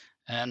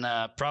 And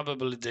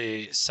probably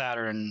the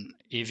Saturn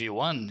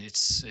EV1,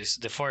 it's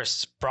the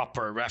first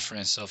proper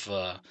reference of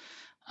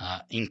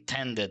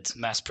intended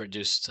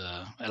mass-produced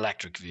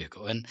electric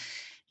vehicle. And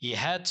you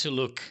had to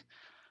look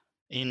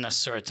in a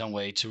certain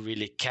way to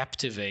really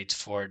captivate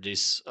for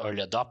these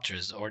early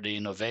adopters or the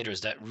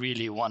innovators that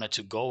really wanted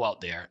to go out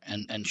there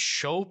and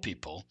show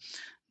people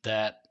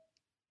that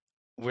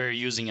we're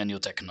using a new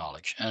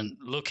technology. And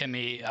look at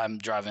me, I'm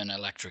driving an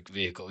electric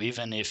vehicle,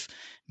 even if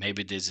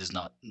maybe this is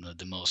not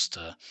the most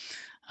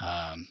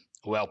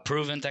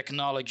well-proven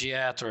technology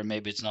yet, or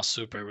maybe it's not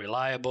super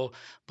reliable,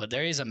 but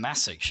there is a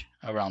message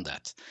around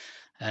that.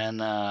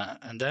 And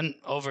then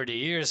over the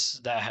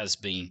years, that has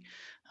been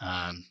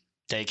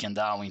taken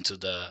down into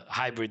the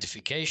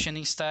hybridification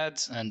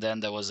instead. And then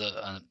there was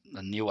a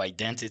new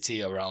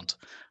identity around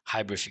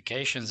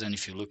hybridifications. And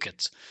if you look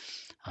at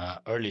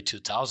early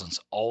 2000s,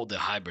 all the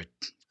hybrid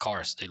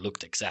cars, they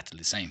looked exactly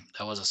the same.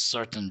 There was a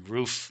certain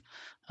roof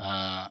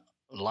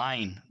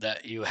line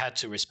that you had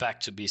to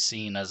respect to be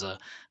seen as a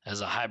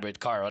hybrid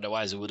car.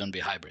 Otherwise, it wouldn't be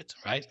hybrid,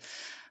 right?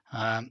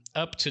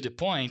 Up to the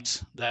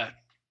point that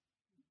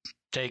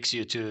takes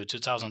you to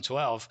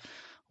 2012,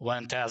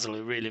 when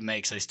Tesla really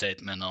makes a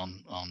statement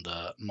on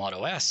the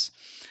Model S.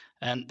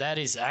 And that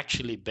is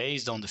actually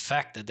based on the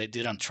fact that they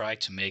didn't try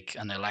to make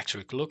an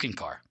electric looking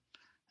car,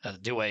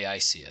 the way I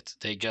see it.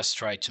 They just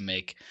tried to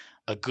make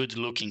a good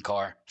looking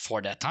car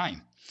for that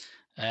time.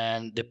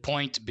 And the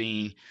point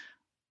being,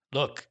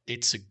 look,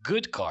 it's a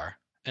good car.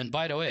 And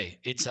by the way,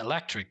 it's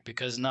electric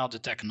because now the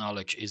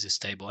technology is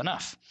stable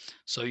enough.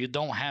 So you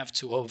don't have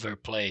to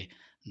overplay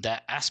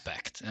that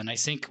aspect. And I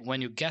think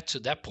when you get to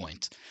that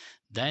point,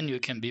 then you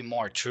can be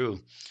more true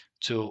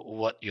to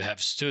what you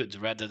have stood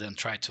rather than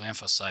try to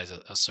emphasize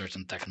a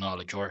certain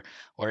technology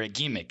or a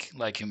gimmick,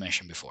 like you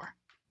mentioned before.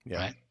 Yeah.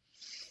 Right?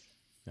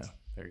 Yeah,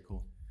 very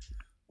cool.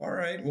 All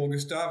right. Well,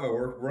 Gustavo,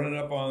 we're running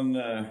up on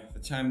the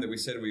time that we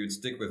said we would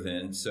stick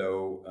within.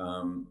 So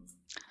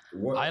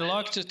I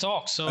like to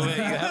talk, so you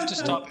have to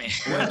stop me.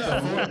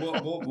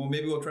 Well,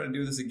 maybe we'll try to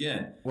do this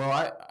again.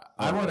 Well,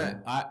 I want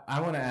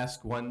to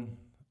ask one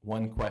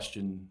one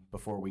question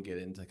before we get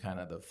into kind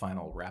of the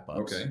final wrap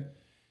ups. Okay.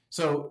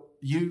 So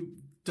you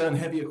done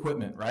heavy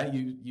equipment, right?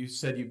 You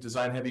said you've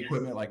designed heavy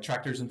equipment like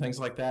tractors and things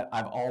like that.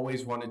 I've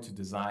always wanted to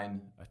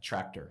design a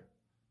tractor.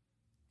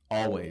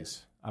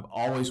 Always. I've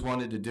always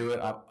wanted to do it.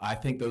 I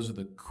think those are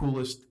the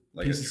coolest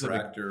like pieces a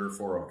tractor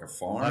for like a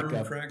farm,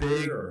 like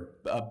tractor,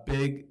 a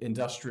big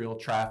industrial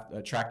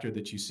tractor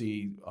that you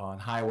see on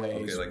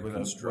highways. Okay, like with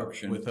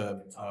construction, with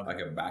a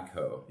like a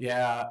backhoe.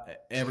 Yeah,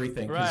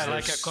 everything. Right,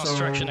 like a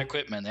construction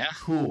equipment. Yeah,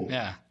 cool.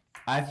 Yeah,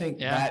 I think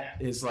that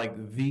is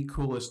like the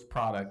coolest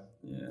product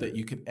that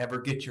you could ever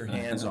get your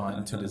hands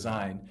on to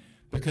design,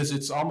 because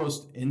it's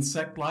almost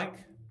insect-like,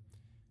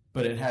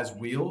 but it has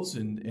wheels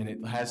and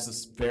it has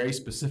this very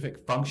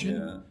specific function.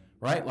 Yeah.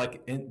 Right,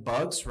 like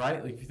bugs,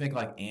 right? Like if you think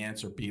like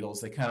ants or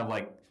beetles, they kind of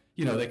like,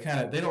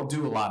 they don't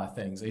do a lot of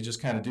things. They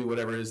just kind of do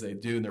whatever it is they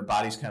do, and their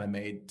body's kind of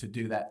made to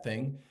do that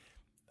thing.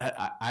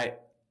 I've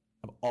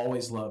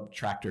always loved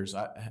tractors.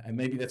 And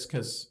maybe that's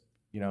because,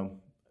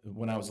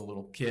 when I was a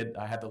little kid,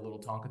 I had the little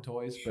Tonka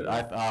toys, but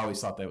I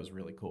always thought that was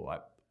really cool.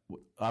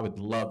 I would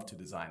love to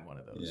design one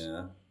of those.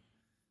 Yeah,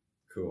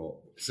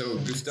 cool. So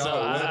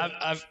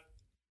Gustavo,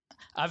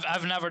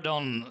 I've never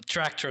done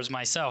tractors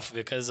myself,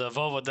 because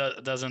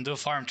Volvo doesn't do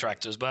farm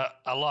tractors, but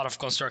a lot of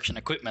construction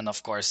equipment,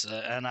 of course.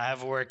 And I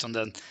have worked on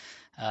them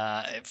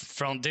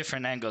from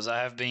different angles. I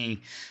have been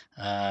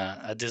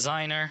a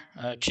designer,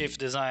 a chief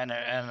designer,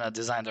 and a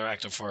design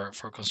director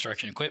for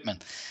construction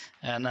equipment.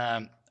 And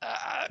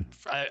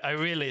I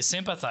really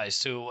sympathize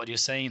to what you're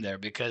saying there,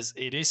 because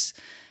it is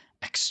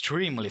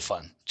extremely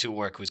fun to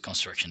work with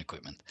construction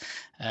equipment.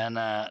 And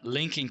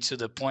linking to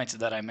the point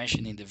that I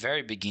mentioned in the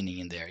very beginning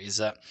in there is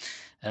that,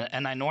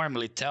 and I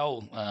normally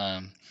tell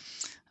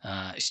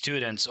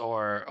students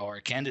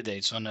or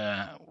candidates when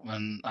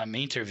I'm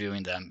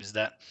interviewing them, is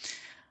that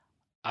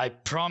I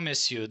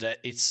promise you that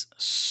it's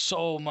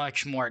so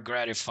much more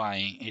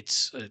gratifying.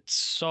 It's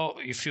so,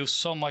 you feel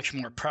so much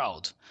more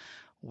proud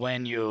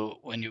when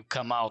you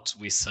come out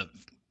with a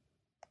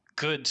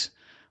good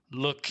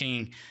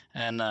looking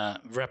and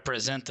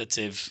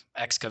representative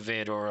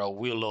excavator or a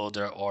wheel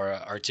loader or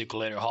an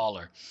articulator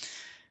hauler,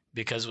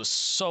 because it was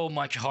so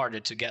much harder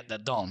to get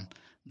that done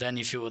than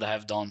if you would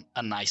have done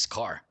a nice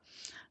car.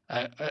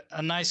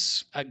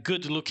 A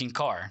good looking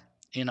car,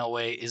 in a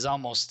way, is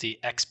almost the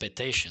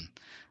expectation.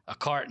 A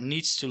car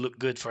needs to look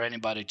good for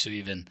anybody to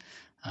even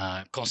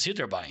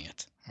consider buying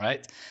it,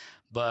 right?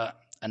 But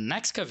an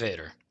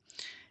excavator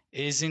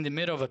is in the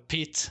middle of a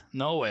pit,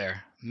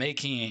 nowhere,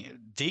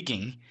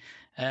 digging.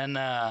 And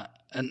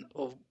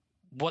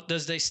what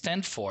does they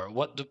stand for?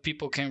 What do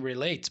people can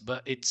relate?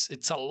 But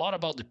it's a lot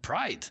about the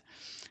pride.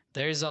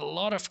 There is a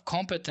lot of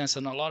competence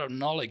and a lot of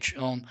knowledge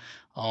on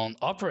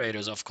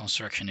operators of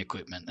construction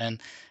equipment,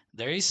 and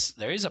there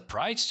is a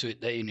pride to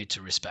it that you need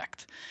to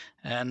respect.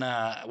 And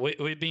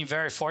we've been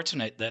very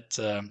fortunate that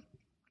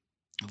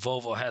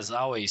Volvo has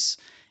always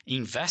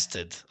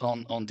invested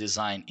on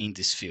design in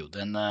this field,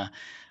 and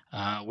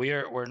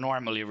we're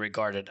normally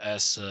regarded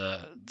as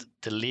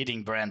the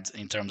leading brand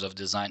in terms of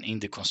design in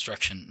the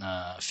construction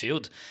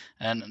field,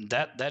 and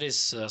that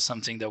is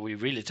something that we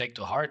really take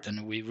to heart,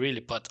 and we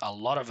really put a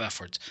lot of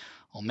effort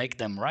on make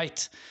them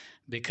right,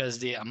 because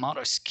the amount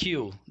of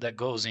skill that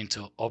goes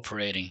into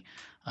operating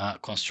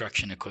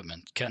construction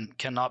equipment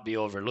cannot be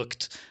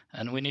overlooked,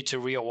 and we need to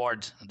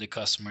reward the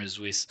customers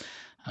with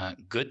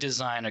good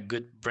design, a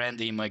good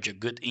brand image, a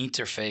good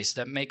interface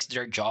that makes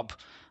their job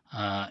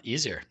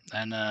easier.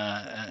 And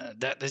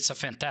that it's a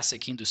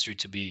fantastic industry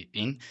to be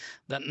in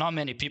that not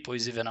many people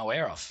is even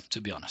aware of, to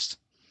be honest.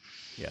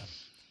 Yeah.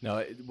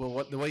 No,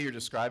 the way you're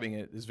describing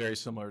it is very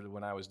similar to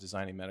when I was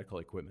designing medical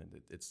equipment.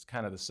 It's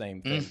kind of the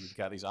same thing. You've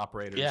got these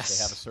operators, yes.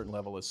 They have a certain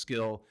level of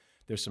skill.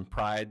 There's some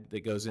pride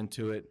that goes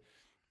into it.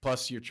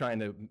 Plus, you're trying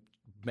to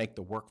make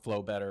the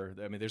workflow better.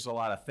 I mean, there's a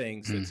lot of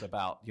things that's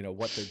about,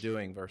 what they're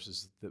doing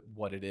versus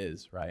what it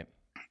is, right?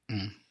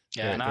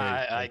 Yeah, and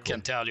I can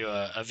tell you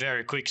a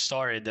very quick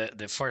story.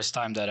 The first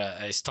time that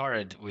I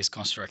started with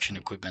construction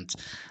equipment,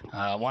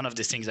 one of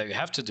the things that you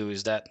have to do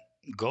is that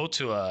go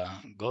to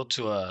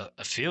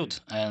a field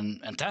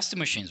and test the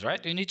machines,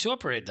 right? You need to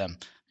operate them.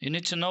 You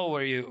need to know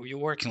where you're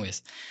working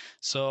with.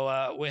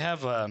 So we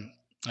have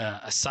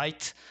a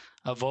site,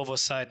 a Volvo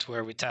site,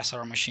 where we test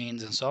our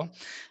machines and so.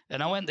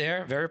 And I went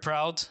there, very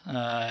proud,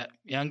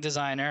 young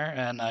designer,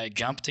 and I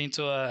jumped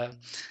into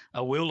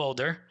a wheel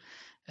loader.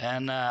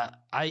 And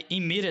I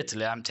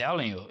immediately, I'm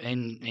telling you,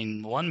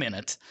 in 1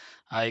 minute,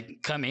 I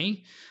come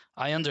in,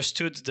 I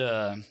understood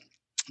the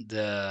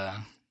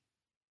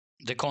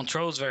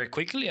controls very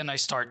quickly, and I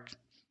start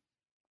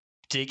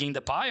digging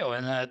the pile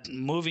and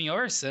moving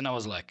earth, and I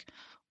was like,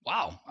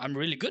 wow, I'm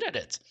really good at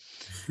it.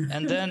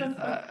 And then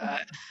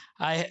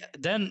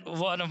then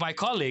one of my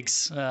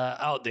colleagues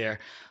out there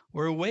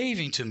were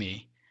waving to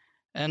me,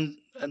 and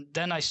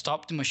then I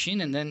stopped the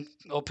machine and then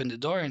opened the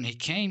door, and he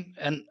came,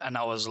 and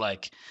I was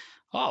like,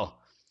 oh,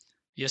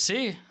 you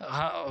see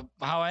how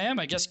I am?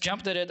 I just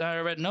jumped at it. I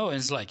already know. And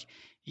it's like,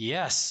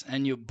 yes,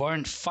 and you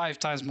burned 5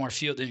 times more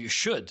fuel than you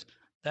should.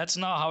 That's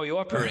not how you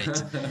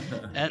operate.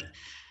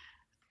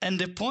 And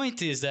the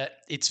point is that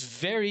it's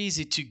very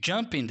easy to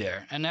jump in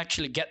there and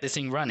actually get the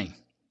thing running.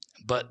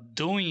 but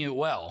doing it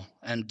well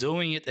and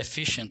doing it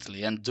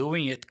efficiently and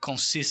doing it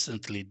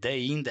consistently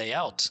day in, day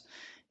out,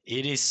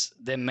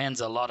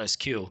 demands a lot of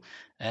skill,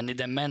 and it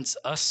demands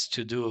us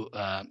to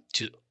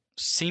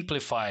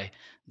simplify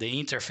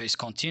the interface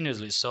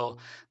continuously so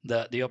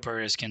that the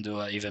operators can do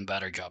an even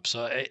better job.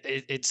 So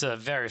it's a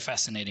very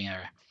fascinating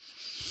area.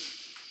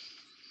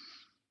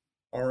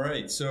 All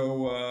right.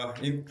 So,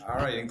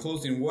 in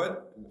closing,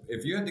 what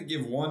if you had to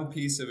give one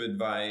piece of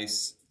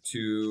advice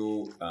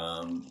to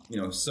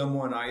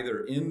someone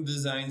either in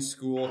design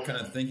school,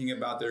 kind of thinking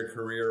about their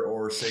career,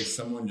 or say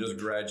someone just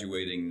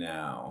graduating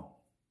now?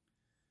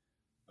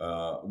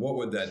 What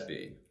would that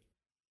be?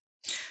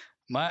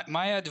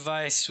 My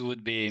advice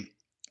would be,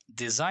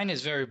 design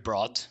is very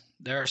broad.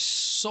 There are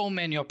so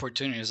many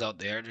opportunities out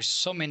there. There's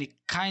so many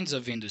kinds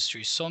of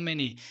industries, so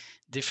many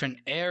different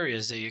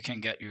areas that you can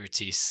get your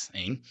teeth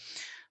in.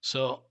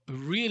 So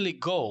really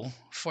go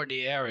for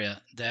the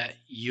area that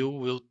you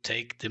will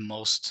take the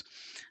most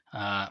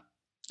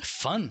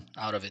fun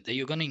out of it, that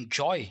you're going to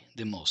enjoy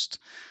the most.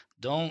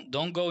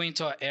 Don't go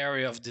into an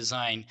area of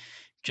design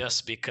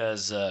just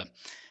because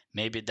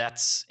maybe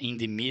that's in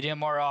the media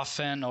more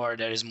often, or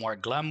there is more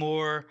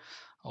glamour,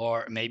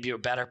 or maybe you're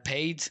better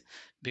paid,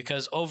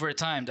 because over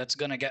time that's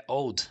going to get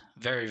old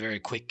very, very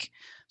quick.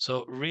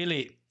 So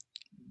really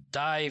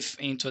dive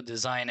into a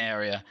design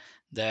area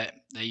that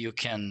you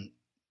can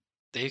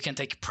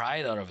take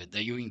pride out of it,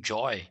 that you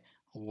enjoy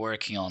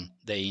working on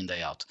day in,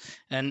 day out.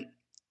 And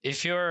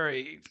if you're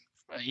a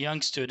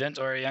young student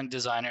or a young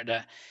designer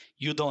that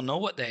you don't know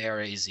what the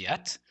area is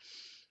yet,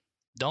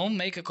 don't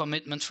make a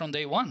commitment from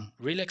day one.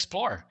 Really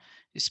explore.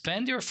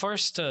 Spend your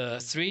first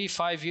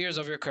 3-5 years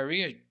of your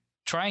career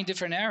trying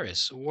different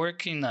areas,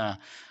 working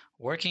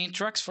in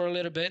trucks for a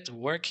little bit,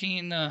 working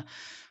in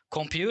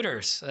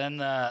computers,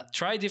 and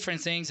try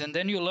different things, and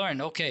then you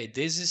learn, okay,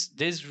 this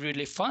is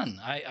really fun.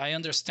 I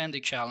understand the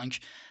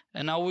challenge,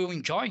 and I will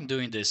enjoy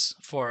doing this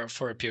for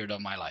a period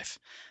of my life.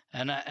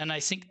 And I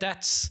think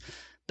that's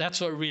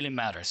what really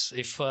matters.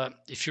 If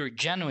you're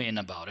genuine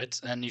about it,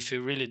 and if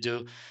you really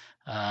do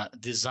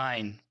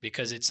design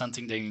because it's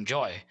something that you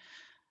enjoy,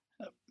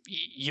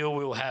 you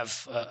will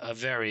have a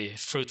very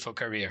fruitful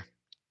career.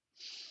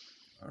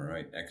 All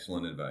right,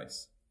 excellent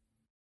advice.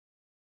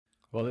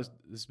 Well, this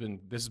has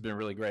been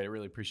really great. I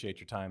really appreciate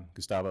your time,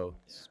 Gustavo.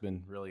 This has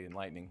been really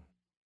enlightening.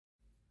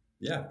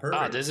 Yeah,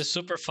 perfect. This is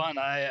super fun.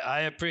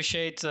 I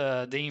appreciate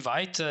the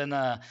invite, and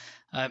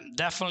I'm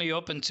definitely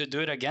open to do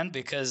it again,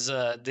 because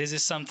this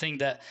is something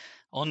that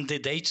on the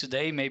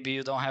day-to-day, maybe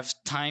you don't have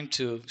time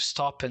to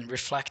stop and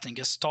reflect and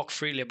just talk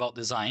freely about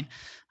design.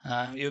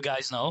 You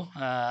guys know,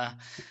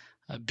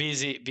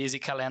 busy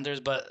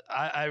calendars, but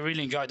I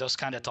really enjoy those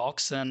kind of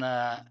talks, and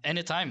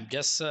anytime,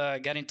 just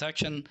get in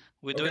touch and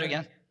we do it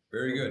again.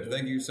 Very good.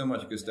 Thank you so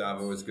much,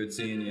 Gustavo. It's good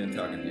seeing you and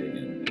talking to you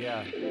again.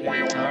 Yeah.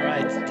 All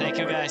right. Thank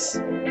you,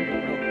 guys.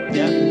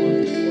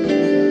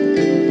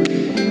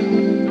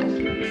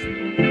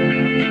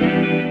 Yeah.